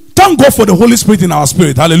 Thank God for the Holy Spirit in our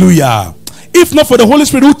spirit. Hallelujah. If not for the Holy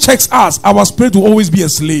Spirit who checks us, our spirit will always be a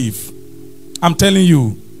slave. I'm telling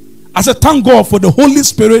you. I said, thank God for the Holy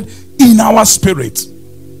Spirit in our spirit.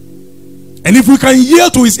 And if we can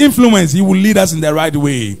yield to his influence, he will lead us in the right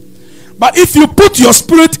way. But if you put your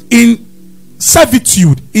spirit in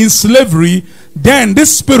servitude, in slavery, then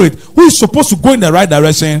this spirit, who is supposed to go in the right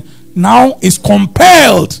direction, now is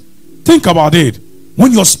compelled. Think about it.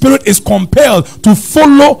 When your spirit is compelled to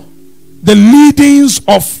follow the leadings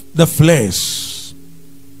of the flesh.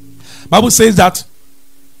 Bible says that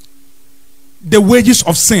the wages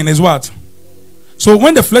of sin is what? So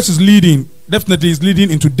when the flesh is leading, definitely is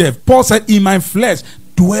leading into death. Paul said, in my flesh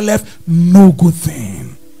dwelleth no good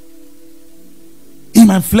thing. In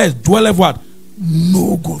my flesh dwelleth what?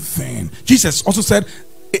 No good thing. Jesus also said,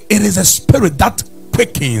 it is a spirit that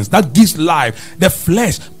quickens, that gives life. The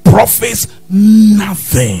flesh profits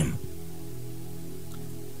nothing.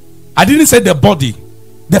 I didn't say the body.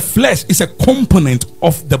 The flesh is a component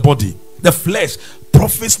of the body. The flesh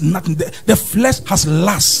profits nothing. The flesh has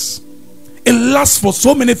lust. It lusts for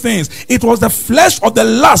so many things. It was the flesh of the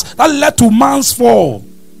lust that led to man's fall.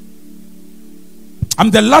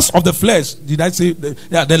 The lust of the flesh. Did I say?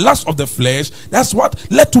 The lust of the flesh. That's what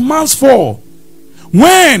led to man's fall.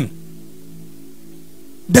 When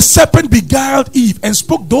the serpent beguiled Eve and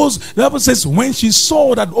spoke those, the Bible says, when she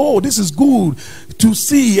saw that, oh, this is good to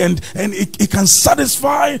see and it can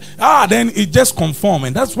satisfy, then it just conformed.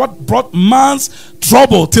 And that's what brought man's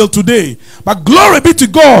trouble till today. But glory be to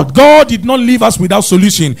God. God did not leave us without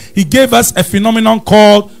solution. He gave us a phenomenon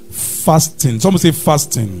called fasting. Someone say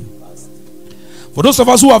fasting. For those of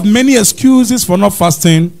us who have many excuses for not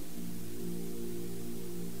fasting,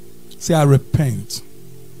 say, I repent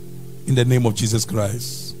in the name of Jesus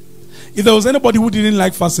Christ. If there was anybody who didn't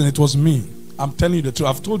like fasting, it was me. I'm telling you the truth.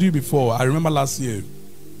 I've told you before. I remember last year.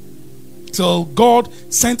 So God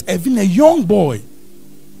sent even a young boy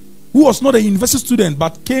who was not a university student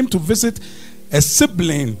but came to visit a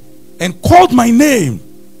sibling and called my name,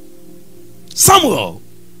 Samuel,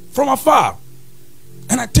 from afar.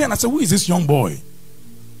 And I turned, I said, who is this young boy?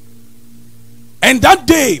 And that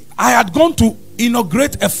day, I had gone to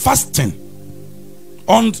inaugurate a fasting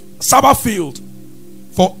on Sabbath Field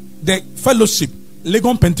for the fellowship,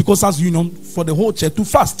 Legon Pentecostal Union, for the whole church to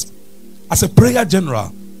fast. As a prayer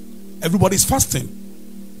general, everybody's fasting.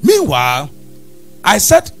 Meanwhile, I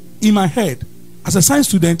said in my head, as a science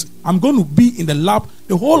student, I'm going to be in the lab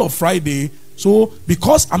the whole of Friday. So,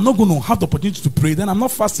 because I'm not going to have the opportunity to pray, then I'm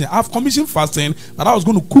not fasting. I've commissioned fasting that I was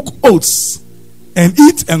going to cook oats and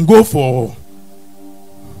eat and go for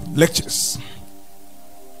lectures.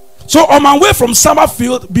 So, on my way from Sabbath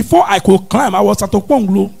Field, before I could climb, I was at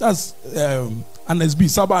Okponglo. That's NSB,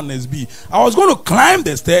 Sabbath NSB. I was going to climb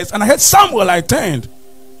the stairs and I heard Samuel. I turned.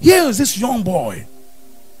 Here is this young boy.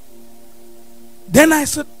 Then I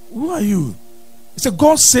said, who are you? He said,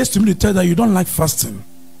 God says to me to tell that you don't like fasting.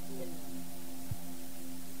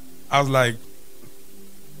 I was like,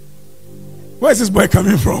 where is this boy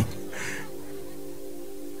coming from?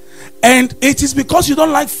 And it is because you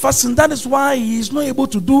don't like fasting. That is why he is not able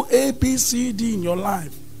to do A, B, C, D in your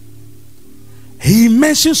life. He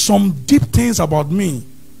mentioned some deep things about me.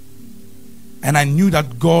 And I knew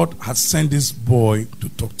that God had sent this boy to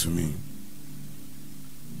talk to me.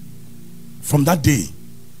 From that day,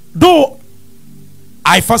 though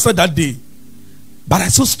I fasted that day, but I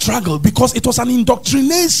still struggled because it was an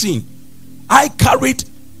indoctrination I carried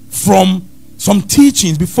from some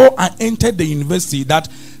teachings before I entered the university, that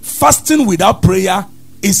fasting without prayer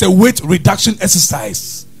is a weight reduction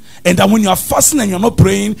exercise. And that when you are fasting and you're not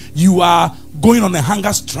praying, you are going on a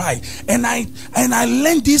hunger strike. And I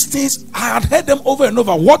learned these things. I had heard them over and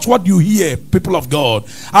over. Watch what you hear, people of God.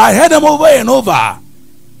 I heard them over and over.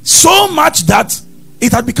 So much that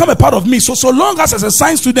it had become a part of me. So long as a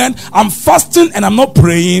science student, I'm fasting and I'm not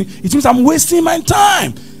praying, it means I'm wasting my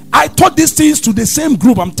time. I taught these things to the same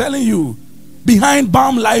group, I'm telling you. Behind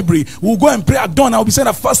Balm Library, we'll go and pray at dawn. I'll be saying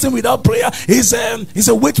that fasting without prayer is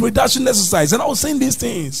a weight reduction exercise. And I was saying these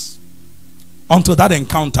things until that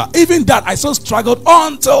encounter. Even that, I still struggled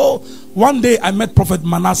until one day I met Prophet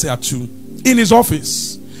Manasseh Achu in his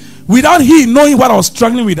office. Without he knowing what I was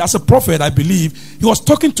struggling with as a prophet, I believe, he was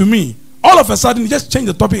talking to me. All of a sudden, he just changed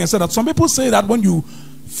the topic and said that some people say that when you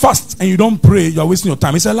fast and you don't pray, you are wasting your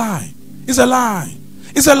time. It's a lie. It's a lie.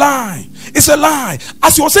 It's a lie. It's a lie.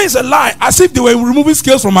 As you were saying, it's a lie. As if they were removing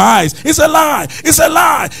scales from my eyes. It's a lie. It's a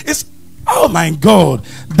lie. It's, oh my God.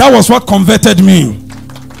 That was what converted me.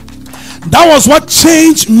 That was what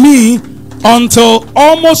changed me until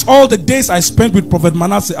almost all the days I spent with Prophet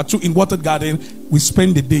Manasseh Achu in Water Garden, we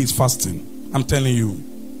spent the days fasting. I'm telling you.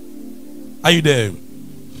 Are you there?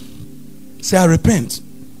 Say, I repent.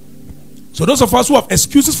 So those of us who have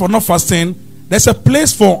excuses for not fasting, there's a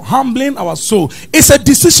place for humbling our soul. It's a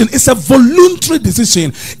decision. It's a voluntary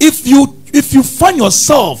decision. If you find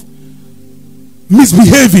yourself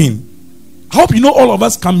misbehaving, I hope you know all of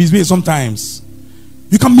us can misbehave sometimes.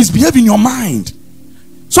 You can misbehave in your mind.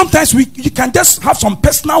 Sometimes you can just have some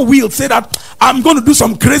personal will, say that I'm going to do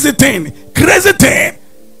some crazy thing.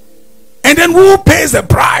 And then who pays the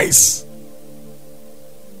price?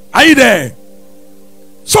 Are you there?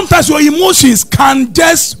 Sometimes your emotions can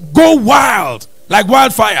just go wild, like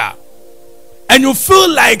wildfire. And you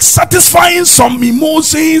feel like satisfying some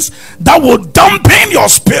emotions that will dampen your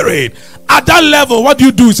spirit. At that level, what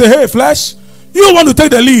do? You say, hey, flesh, you want to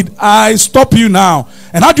take the lead. I stop you now.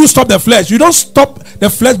 And how do you stop the flesh? You don't stop the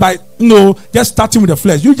flesh by, just starting with the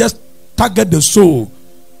flesh. You just target the soul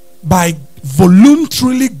by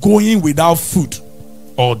voluntarily going without food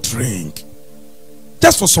or drink.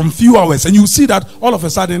 Just for some few hours, and you see that all of a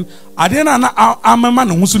sudden, I'm a man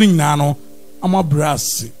who's I'm a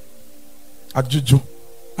brass.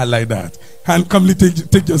 I like that. And come,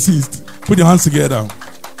 take your seat. Put your hands together.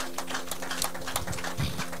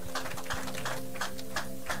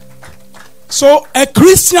 So, a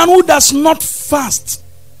Christian who does not fast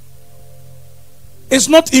is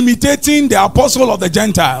not imitating the apostle of the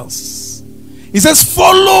Gentiles. He says,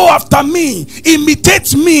 follow after me,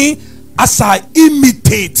 imitate me as I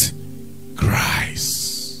imitate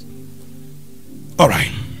Christ. All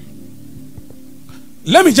right.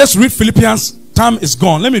 Let me just read Philippians. Time is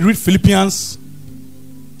gone. Let me read Philippians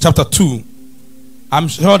chapter 2. I'm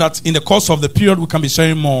sure that in the course of the period we can be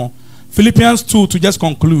sharing more. Philippians 2 to just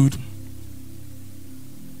conclude.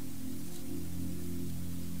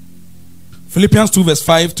 Philippians 2 verse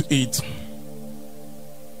 5 to 8.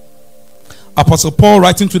 Apostle Paul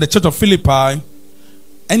writing to the church of Philippi,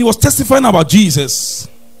 and he was testifying about Jesus.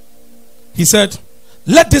 He said,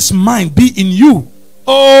 let this mind be in you.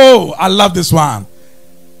 Oh, I love this one.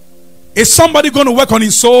 Is somebody going to work on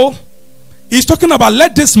his soul? He's talking about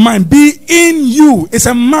let this mind be in you. It's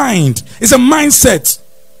a mind. It's a mindset.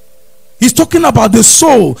 He's talking about the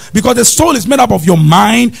soul, because the soul is made up of your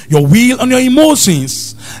mind, your will, and your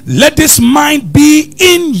emotions. Let this mind be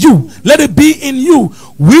in you. Let it be in you,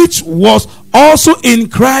 which was also in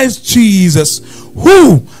Christ Jesus,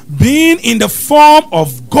 who, being in the form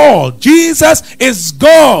of God, Jesus is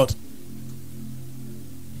God,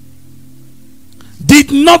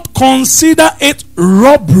 did not consider it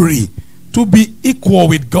robbery to be equal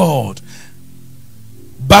with God,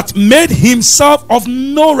 but made himself of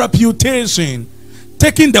no reputation,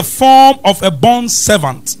 taking the form of a bond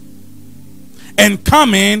servant, and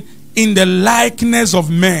coming in the likeness of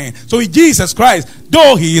man. So Jesus Christ,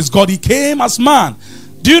 though he is God, he came as man.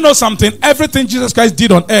 Do you know something? Everything Jesus Christ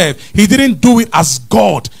did on earth, he didn't do it as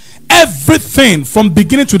God. Everything from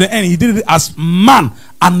beginning to the end, he did it as man,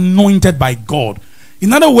 anointed by God.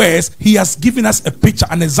 In other words, he has given us a picture,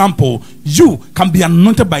 an example. You can be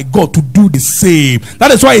anointed by God to do the same. That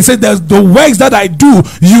is why he said, there's the works that I do,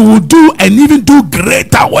 you will do, and even do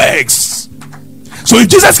greater works. So if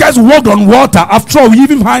Jesus Christ walked on water, after all, we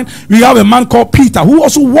have a man called Peter who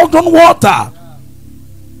also walked on water.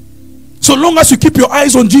 So long as you keep your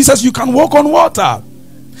eyes on Jesus, you can walk on water.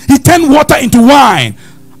 He turned water into wine.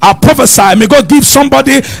 I prophesy, may God give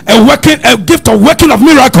somebody a gift of working of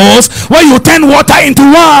miracles where you turn water into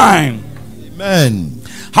wine. Amen.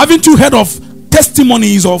 Haven't you heard of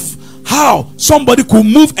testimonies of how somebody could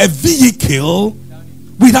move a vehicle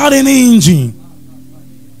without any engine?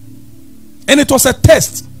 And it was a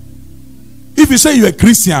test. If you say you're a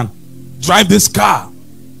Christian, drive this car.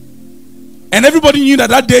 And everybody knew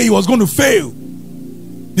that day he was going to fail,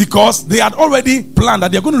 because they had already planned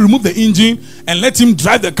that they're going to remove the engine and let him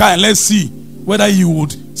drive the car, and let's see whether he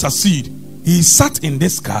would succeed. He sat in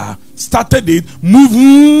this car, started it,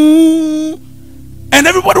 moving, and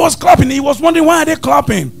everybody was clapping. He was wondering, why are they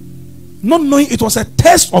clapping? Not knowing it was a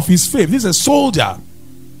test of his faith. This is a soldier.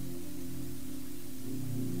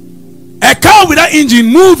 A car without engine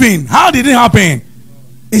moving. How did it happen?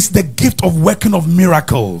 It's the gift of working of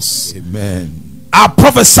miracles. Amen. I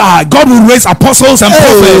prophesy God will raise apostles and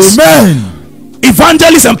prophets. Amen.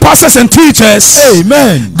 Evangelists and pastors and teachers.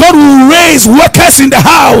 Amen. God will raise workers in the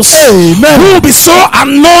house. Amen. Who will be so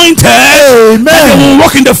anointed. Amen. That they will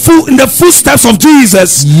walk in the footsteps of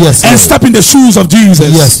Jesus. Yes, and Lord. step in the shoes of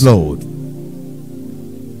Jesus. Yes, Lord.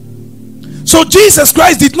 So Jesus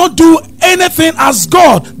Christ did not do anything as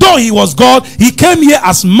God. Though he was God, he came here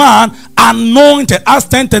as man, anointed. Acts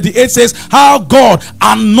 10:38 says how God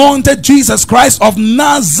anointed Jesus Christ of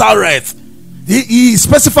Nazareth. He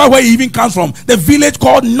specified where he even comes from. The village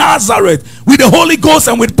called Nazareth, with the Holy Ghost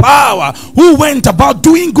and with power, who went about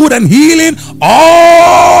doing good and healing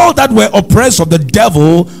all that were oppressed of the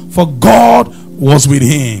devil, for God was with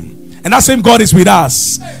him. And that same God is with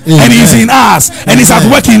us. Amen. And he's in us. And Amen. He's at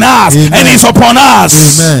work in us. Amen. And he's upon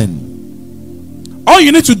us. Amen. All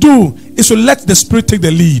you need to do is to let the Spirit take the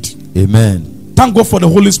lead. Amen. Thank God for the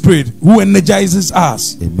Holy Spirit who energizes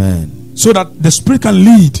us. Amen. So that the Spirit can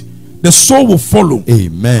lead. The soul will follow.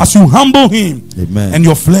 Amen. As you humble him. Amen. And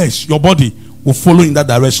your flesh, your body will follow in that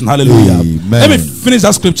direction. Hallelujah. Amen. Let me finish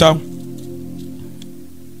that scripture.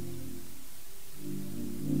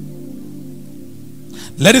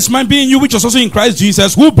 Let this mind be in you, which was also in Christ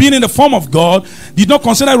Jesus, who being in the form of God, did not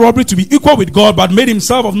consider robbery to be equal with God, but made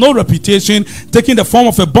himself of no reputation, taking the form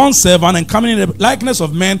of a bondservant and coming in the likeness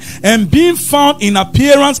of men, and being found in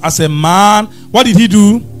appearance as a man. What did he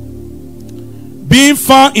do? Being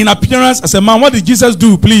found in appearance as a man. What did Jesus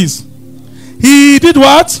do, please? He did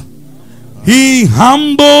what? He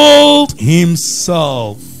humbled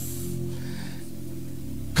himself.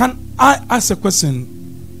 Can I ask a question?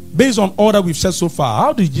 Based on all that we've said so far,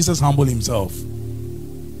 how did Jesus humble himself?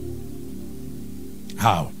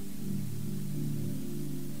 How?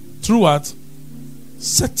 Through what?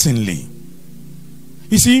 Certainly.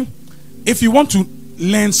 You see, if you want to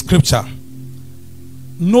learn scripture,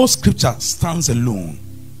 no scripture stands alone.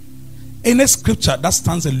 Any scripture that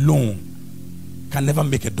stands alone can never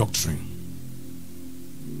make a doctrine.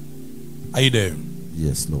 Are you there?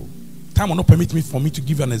 Yes, Lord. Time will not permit me to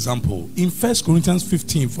give you an example. In 1 Corinthians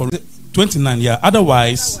 15 for 29, yeah.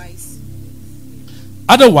 Otherwise,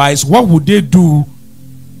 what would they do?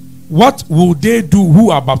 What will they do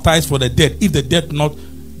who are baptized for the dead if the dead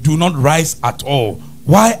do not rise at all?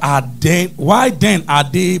 Why then are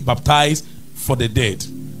they baptized for the dead?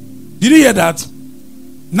 Did you hear that?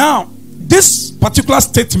 Now, this particular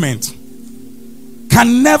statement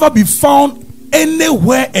can never be found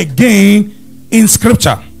anywhere again in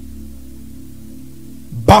scripture.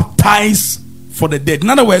 Baptized for the dead. In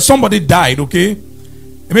other words, somebody died, okay?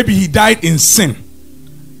 Maybe he died in sin.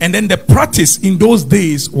 And then the practice in those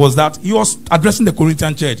days was that he was addressing the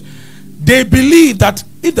Corinthian church. They believed that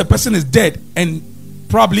if the person is dead and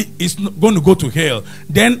probably is going to go to hell,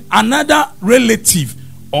 then another relative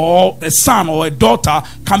or a son or a daughter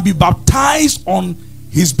can be baptized on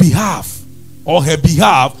his behalf or her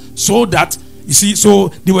behalf, so that, you see, so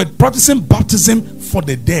they were practicing baptism for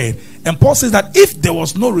the dead. And Paul says that if there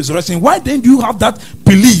was no resurrection, why then do you have that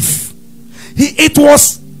belief? It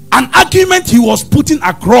was an argument he was putting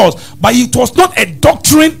across, but it was not a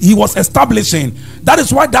doctrine he was establishing. That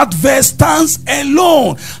is why that verse stands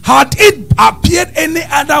alone. Had it appeared any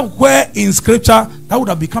other where in scripture, that would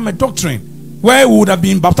have become a doctrine, where we would have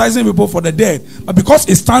been baptizing people for the dead. But because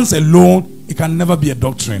it stands alone, it can never be a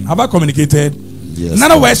doctrine. Have I communicated? Yes. In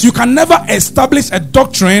other words, you can never establish a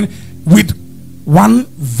doctrine with one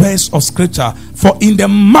verse of scripture. For in the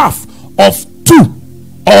mouth of 2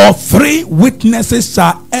 or 3 witnesses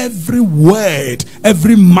shall every word,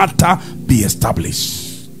 every matter be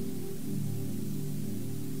established.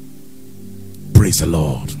 Praise the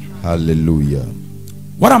Lord. Hallelujah.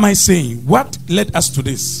 What am I saying? What led us to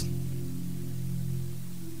this?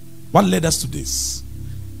 What led us to this?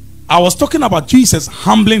 I was talking about Jesus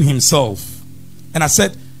humbling himself. And I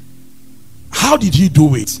said, how did he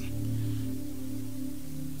do it?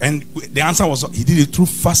 And the answer was, he did it through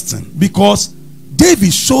fasting. Because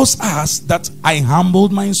David shows us that I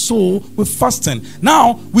humbled my soul with fasting.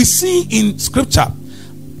 Now, we see in scripture,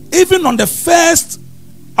 even on the 1st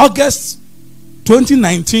August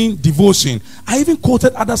 2019 devotion, I even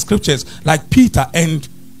quoted other scriptures like Peter and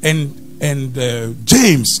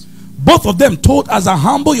James. Both of them told us,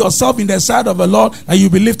 humble yourself in the sight of the Lord and you'll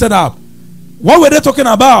be lifted up. What were they talking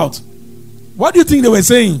about? What do you think they were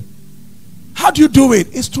saying? How do you do it?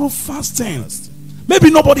 It's through fasting. Maybe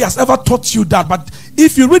nobody has ever taught you that, but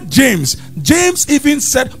if you read James, James even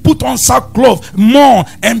said, put on sackcloth, mourn,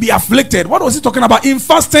 and be afflicted. What was he talking about? In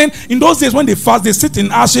fasting, in those days when they fast, they sit in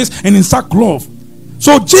ashes and in sackcloth.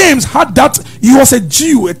 So James had that. He was a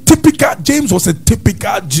Jew, James was a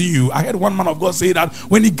typical Jew. I heard one man of God say that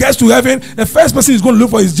when he gets to heaven, the first person he's going to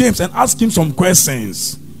look for is James and ask him some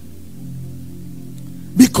questions.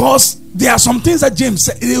 Because there are some things that James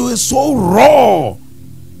said, it was so raw.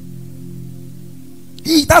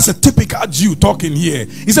 That's a typical Jew talking here.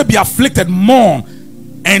 He said, be afflicted,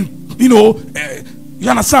 mourn. And, you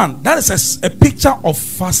understand? That is a picture of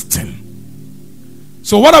fasting.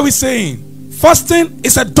 So what are we saying? Fasting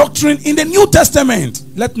is a doctrine in the New Testament.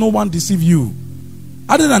 Let no one deceive you.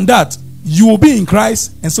 Other than that, you will be in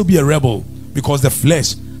Christ and still be a rebel because the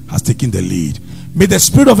flesh has taken the lead. May the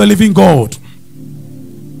Spirit of the living God,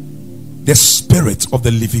 the Spirit of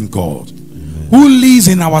the living God, who lives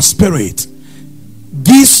in our spirit,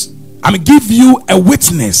 give you a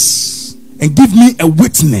witness and give me a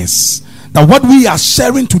witness that what we are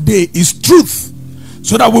sharing today is truth,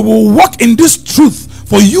 so that we will walk in this truth.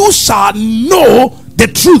 For you shall know the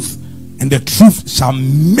truth, and the truth shall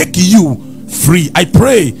make you free. I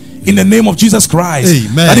pray in the name of Jesus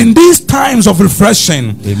Christ, amen, that in these times of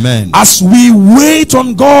refreshing, amen, as we wait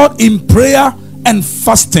on God in prayer and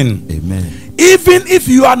fasting, amen, even if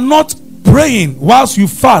you are not praying whilst you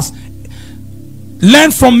fast,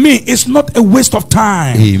 learn from me. It's not a waste of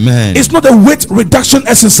time. Amen. It's not a weight reduction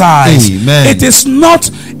exercise. Amen. It is not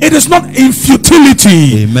in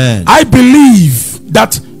futility. Amen. I believe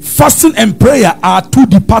that fasting and prayer are two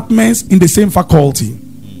departments in the same faculty.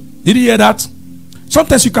 Did you hear that?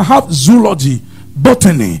 Sometimes you can have zoology,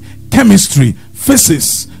 botany, chemistry,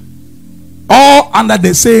 physics, all under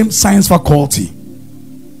the same science faculty.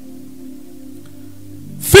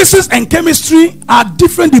 Physics and chemistry are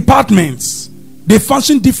different departments. They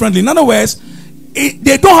function differently. In other words,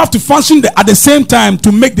 they don't have to function at the same time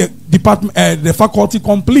to make the department, the faculty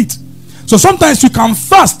complete. So sometimes you can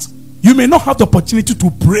fast. You may not have the opportunity to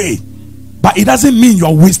pray, but it doesn't mean you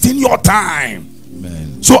are wasting your time.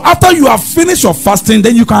 Amen. So after you have finished your fasting,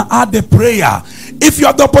 then you can add the prayer. If you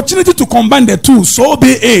have the opportunity to combine the two, so be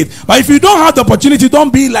it. But if you don't have the opportunity,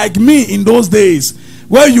 don't be like me in those days,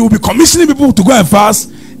 where you will be commissioning people to go and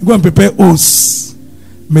fast, go and prepare oaths.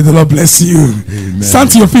 May the Lord bless you. Amen. Stand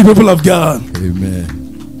to your feet, people of God.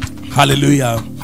 Amen. Hallelujah.